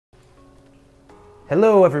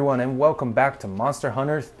Hello everyone and welcome back to Monster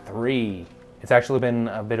Hunter 3. It's actually been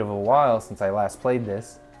a bit of a while since I last played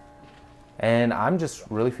this, and I'm just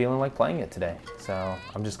really feeling like playing it today. So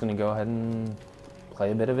I'm just going to go ahead and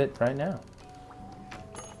play a bit of it right now.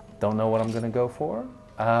 Don't know what I'm going to go for.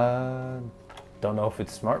 Don't know if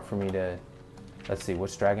it's smart for me to, let's see,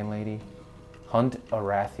 which dragon lady? Hunt a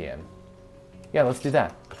Rathian. Yeah, let's do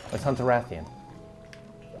that. Let's hunt a Rathian.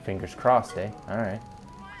 Fingers crossed, eh? Alright.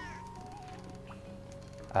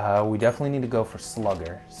 We definitely need to go for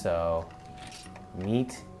Slugger, so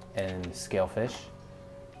meat and scalefish.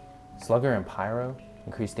 Slugger and Pyro,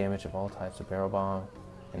 increase damage of all types of barrel bomb,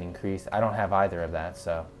 and increase, I don't have either of that,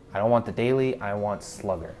 so I don't want the daily, I want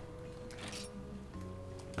Slugger.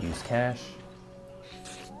 Use cash.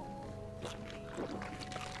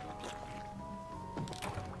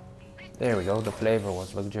 There we go, the flavor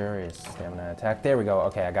was luxurious. Stamina attack, there we go,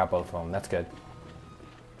 okay, I got both of them, that's good.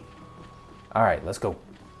 Alright, let's go.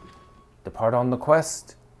 Depart on the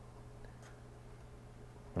quest.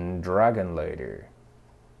 Dragon Lader.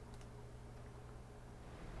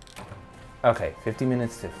 Okay, 50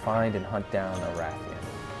 minutes to find and hunt down a Rathian.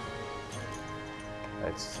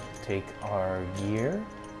 Let's take our gear.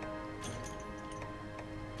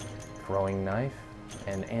 Throwing knife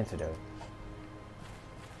and antidote.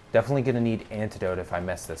 Definitely gonna need antidote if I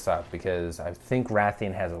mess this up because I think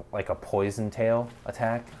Rathian has like a poison tail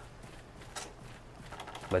attack.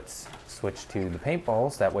 Let's switch to the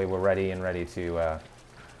paintballs, that way we're ready to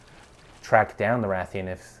track down the Rathian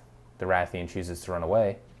if the Rathian chooses to run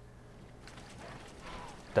away.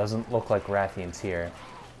 Doesn't look like Rathian's here.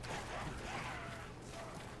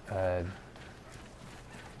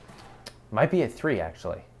 Might be at 3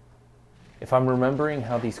 actually. If I'm remembering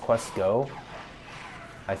how these quests go,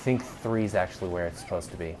 I think 3 is actually where it's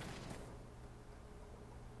supposed to be.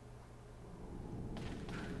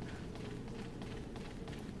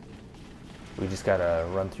 We just gotta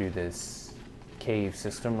run through this cave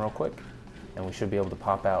system real quick, and we should be able to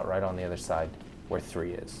pop out right on the other side where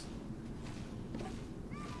 3 is.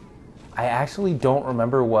 I actually don't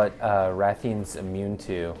remember what Rathian's immune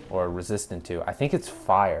to or resistant to. I think it's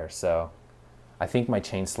fire, so I think my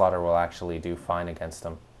Chain Slaughter will actually do fine against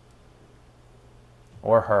him.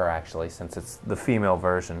 Or her, actually, since it's the female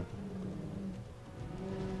version.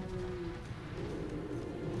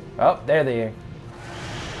 Oh, there they are.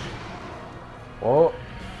 Oh.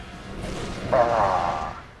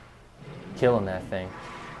 Ah. Killing that thing.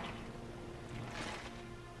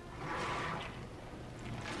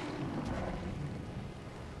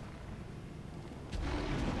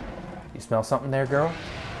 You smell something there, girl?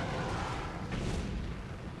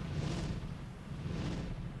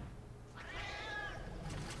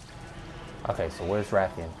 Okay, so where's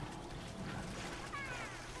Rathian?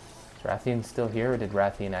 Is Rathian still here, or did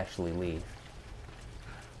Rathian actually leave?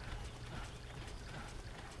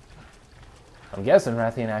 I'm guessing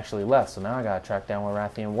Rathian actually left, so now I gotta track down where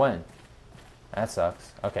Rathian went. That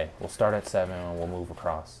sucks. Okay, we'll start at 7 and we'll move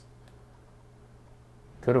across.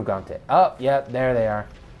 Could have gone to... Oh, yep, there they are.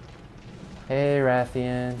 Hey,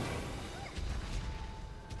 Rathian.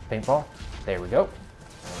 Paintball. There we go.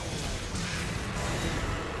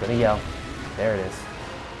 Gonna yell. There it is.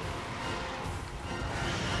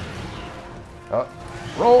 Oh,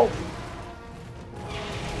 roll!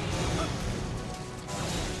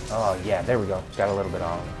 Oh yeah, there we go. Got a little bit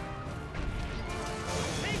on.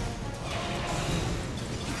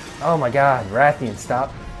 Oh my god, Rathian,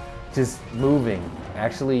 stop just moving.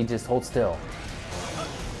 Actually, just hold still.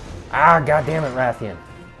 Ah, god damn it, Rathian.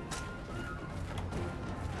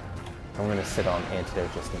 I'm gonna sit on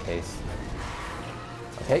antidote just in case.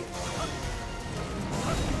 Okay.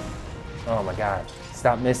 Oh my god,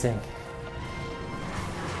 stop missing.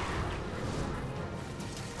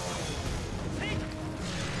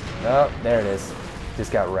 Oh, there it is.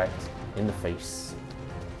 Just got wrecked in the face.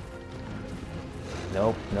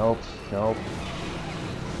 Nope, nope, nope.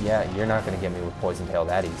 Yeah, you're not gonna get me with Poison Tail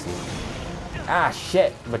that easy. Ah,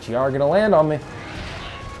 shit, but you are gonna land on me.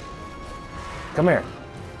 Come here.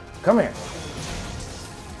 Come here.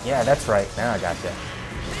 Yeah, that's right. Now I gotcha.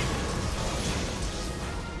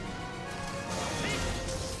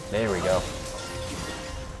 There we go.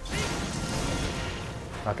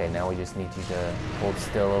 Okay, now we just need you to hold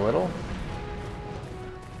still a little.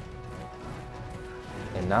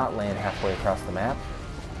 And not land halfway across the map.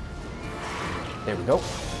 There we go.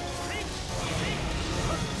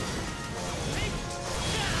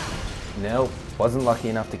 Nope, wasn't lucky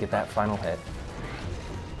enough to get that final hit.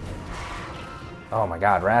 Oh my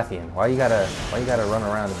god, Rathian, why you gotta run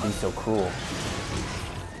around and be so cruel?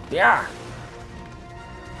 Yeah!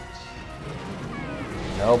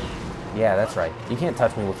 Nope. Yeah, that's right. You can't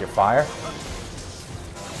touch me with your fire.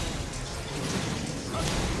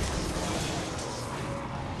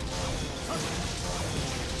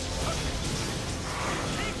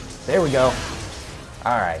 There we go.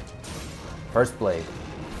 Alright. First blade.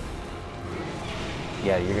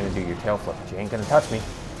 Yeah, you're gonna do your tail flip, but you ain't gonna touch me.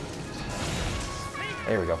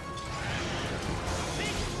 There we go.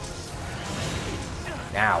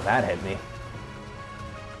 Now that hit me.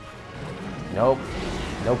 Nope.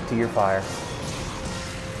 Nope to your fire.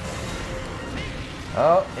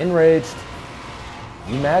 Oh, enraged.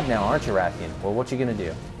 You mad now, aren't you, Rathian? Well, what you gonna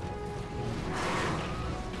do?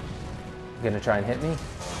 You gonna try and hit me?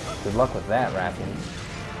 Good luck with that, Rathian.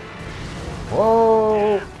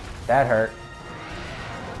 Whoa! That hurt.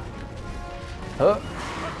 Huh.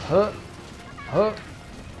 Huh. Huh.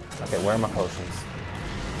 Okay, where are my potions?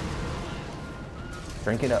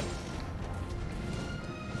 Drink it up.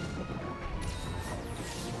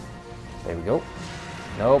 There we go.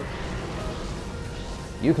 Nope.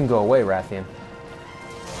 You can go away, Rathian.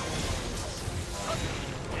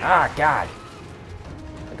 Ah, God.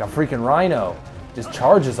 Like a freaking rhino. Just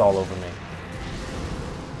charges all over me.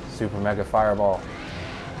 Super mega fireball.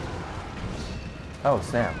 Oh,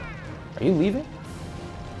 snap. Are you leaving?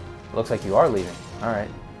 Looks like you are leaving. Alright.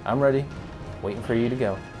 I'm ready. Waiting for you to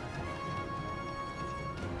go.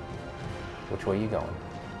 Which way are you going?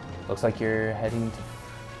 Looks like you're heading to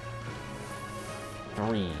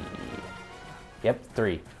 3. Yep,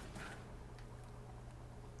 3.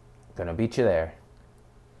 Gonna beat you there.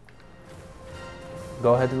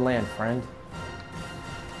 Go ahead and land, friend.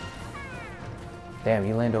 Damn,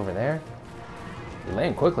 you land over there? You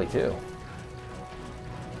land quickly, too.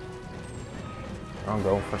 I'm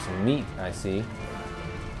going for some meat, I see.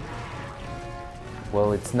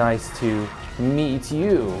 Well, it's nice to meet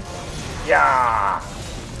you. Yeah!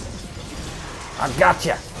 I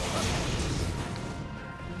gotcha!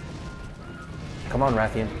 Come on,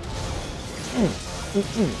 Rathian.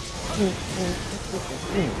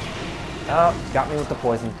 Oh, got me with the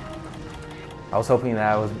poison. I was hoping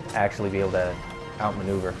that I would actually be able to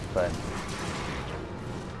outmaneuver, but...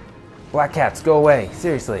 Black cats, go away.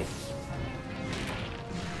 Seriously.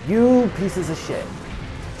 You pieces of shit.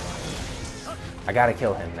 I gotta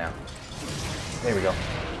kill him now. There we go.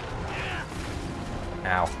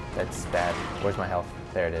 Ow, that's bad. Where's my health?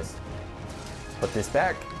 There it is. Put this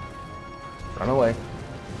back. Run away.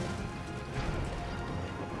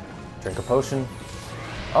 Drink a potion.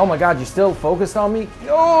 Oh my god, you're still focused on me?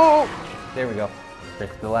 No! There we go.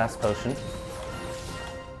 Drink the last potion.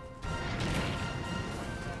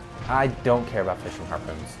 I don't care about fishing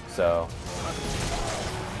harpoons, so...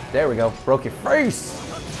 There we go. Broke your face!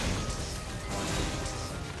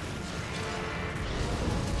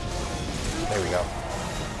 There we go.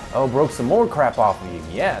 Oh, broke some more crap off of you.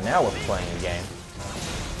 Yeah, now we're playing a game.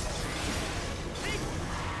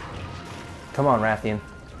 Come on, Rathian.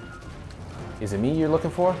 Is it me you're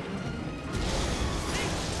looking for?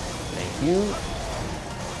 Thank you.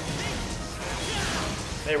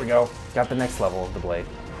 There we go. Got the next level of the blade.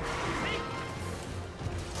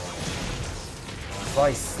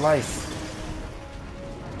 Slice, slice.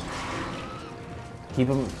 Keep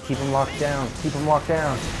him locked down. Keep him locked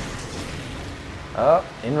down. Oh,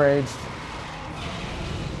 enraged.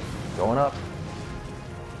 Going up.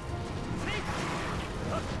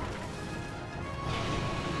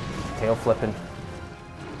 Tail flipping.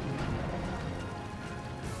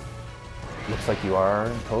 Looks like you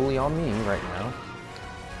are totally on me right now.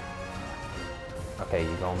 Okay,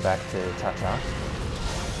 you going back to cha-cha.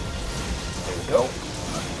 There we go.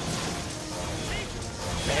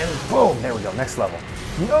 And boom! There we go. Next level.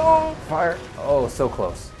 No! Fire! Oh, so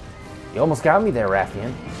close. You almost got me there,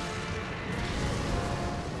 Rathian.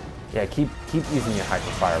 Yeah, keep using your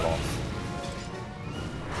hyper fireballs.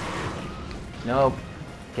 Nope.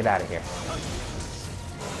 Get out of here.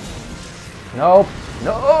 Nope.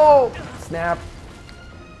 No! Snap.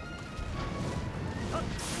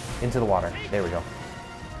 Into the water. There we go.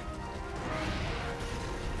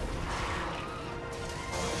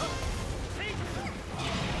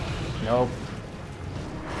 Nope.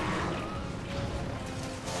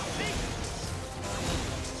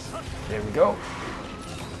 There we go.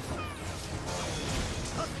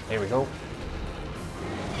 There we go.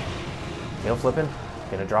 Tail flipping.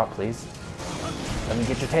 Gonna drop, please. Let me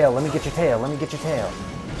get your tail. Let me get your tail. Let me get your tail.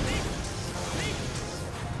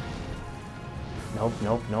 Nope,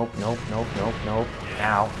 nope, nope, nope, nope, nope, nope.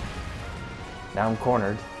 Ow. Now I'm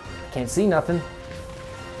cornered. Can't see nothing.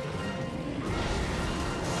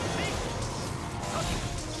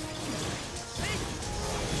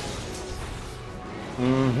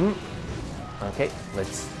 Mm-hmm. Okay,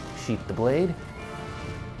 let's sheath the blade.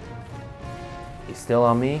 You still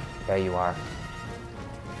on me? Yeah, you are.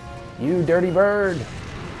 You dirty bird!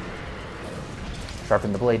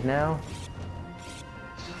 Sharpen the blade now.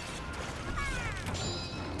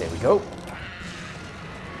 There we go.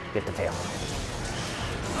 Get the tail.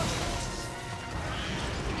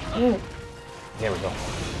 There we go.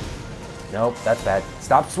 Nope, that's bad.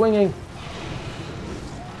 Stop swinging!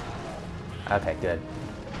 Okay, good.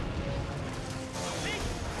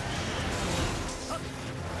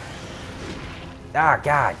 Ah,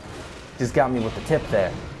 God! Just got me with the tip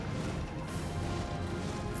there.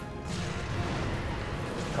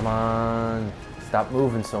 Come on. Stop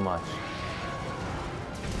moving so much.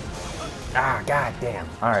 Ah, God damn.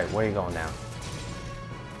 Alright, where are you going now?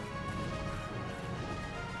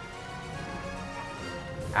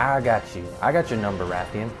 I got you. I got your number,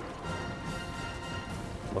 Rathian.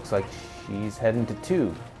 Looks like she's heading to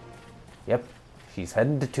 2. Yep, she's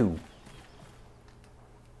heading to 2.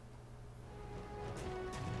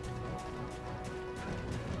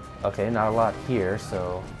 Okay, not a lot here,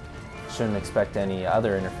 so shouldn't expect any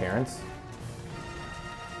other interference.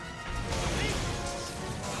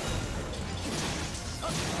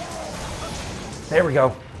 There we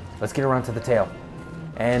go. Let's get around to the tail.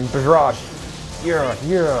 And barrage. Yeah.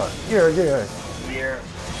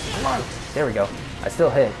 Come on. There we go. I still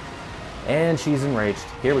hit. And she's enraged.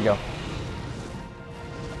 Here we go.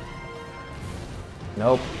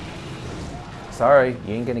 Nope. Sorry,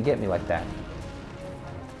 you ain't gonna get me like that.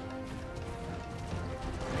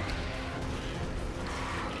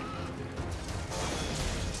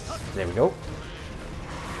 There we go.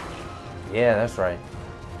 Yeah, that's right.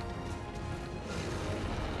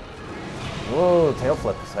 Whoa, tail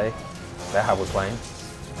flips, hey? Is that how we're playing?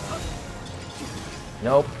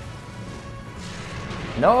 Nope.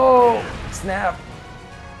 No! Snap!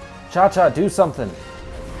 Cha-Cha, do something!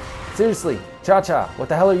 Seriously, Cha-Cha, what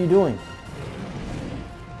the hell are you doing?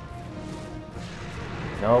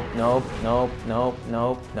 Nope, nope, nope, nope,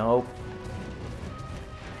 nope, nope.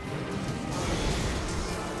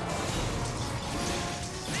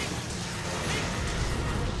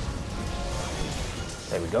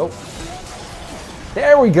 There we go.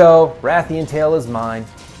 There we go! Rathian tail is mine.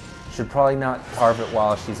 Should probably not carve it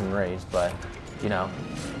while she's enraged, but, you know.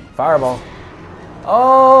 Fireball.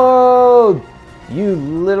 Oh! You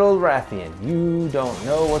little Rathian. You don't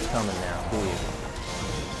know what's coming now, do you?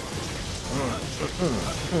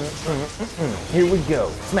 Here we go.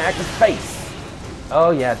 Smack his face!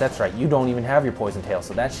 Oh yeah, that's right. You don't even have your poison tail,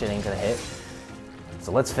 so that shit ain't gonna hit.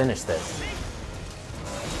 So let's finish this.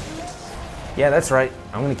 Yeah, that's right.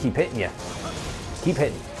 I'm gonna keep hitting you. Keep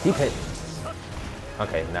hitting. Keep hitting.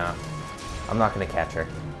 Okay, nah. I'm not gonna catch her.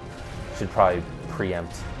 Should probably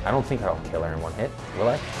preempt. I don't think I'll kill her in one hit, will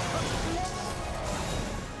I?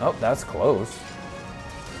 Oh, that's close.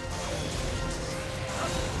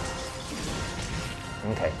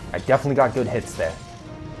 Okay, I definitely got good hits there.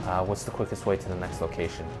 What's the quickest way to the next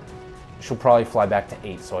location? She'll probably fly back to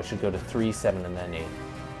 8, so I should go to 3, 7, and then 8.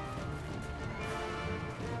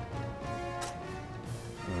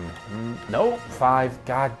 Nope, 5.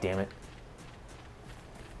 God damn it.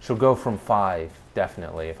 She'll go from 5,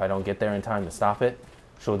 definitely. If I don't get there in time to stop it,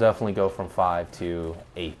 she'll definitely go from 5 to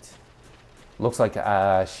 8. Looks like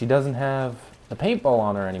she doesn't have the paintball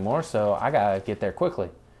on her anymore, so I gotta get there quickly.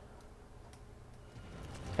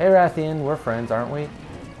 Hey Rathian, we're friends, aren't we?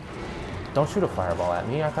 Don't shoot a fireball at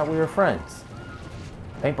me, I thought we were friends.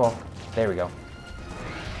 Paintball. There we go.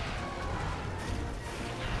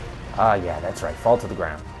 Ah, yeah, that's right. Fall to the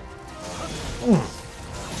ground.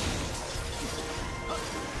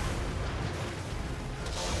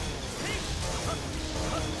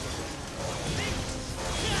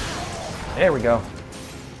 There we go.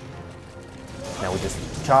 Now we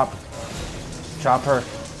just chop her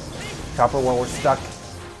while we're stuck.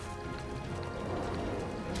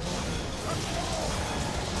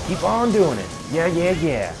 Keep on doing it.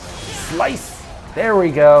 Yeah. Slice. There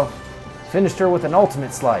we go. Finished her with an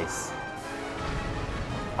ultimate slice.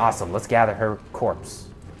 Awesome. Let's gather her corpse.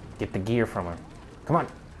 Get the gear from her. Come on.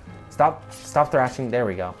 Stop thrashing. There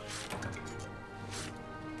we go.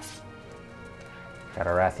 Got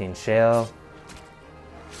a Rathian shell.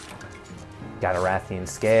 Got a Rathian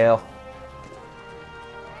scale.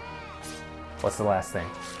 What's the last thing?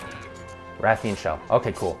 Rathian shell.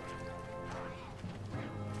 Okay, cool.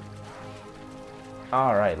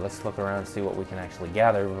 Alright, let's look around and see what we can actually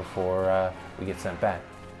gather before we get sent back.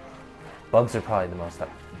 Bugs are probably the most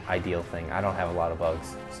ideal thing. I don't have a lot of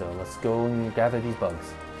bugs, so let's go and gather these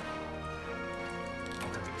bugs.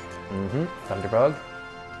 Thunderbug.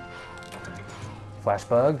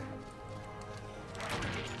 Flashbug.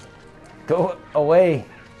 Go away,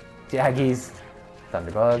 Jaggies.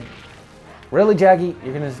 Thunderbug. Really, Jaggy?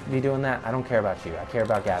 You're gonna be doing that? I don't care about you. I care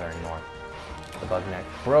about gathering more. The bug neck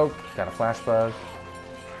broke. Got a flash bug.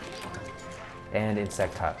 And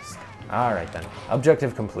insect husk. Alright then.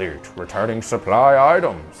 Objective complete. Returning supply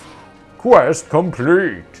items. Quest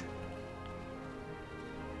complete.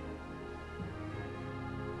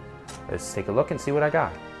 Let's take a look and see what I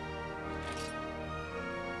got.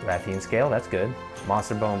 Rathian scale, that's good.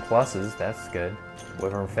 Monster bone pluses, that's good.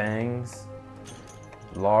 Wyvern fangs.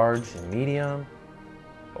 Large and medium.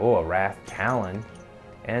 Oh, a Wrath talon.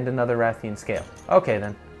 And another Rathian scale. Okay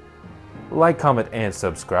then. Like, comment, and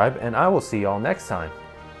subscribe, and I will see y'all next time.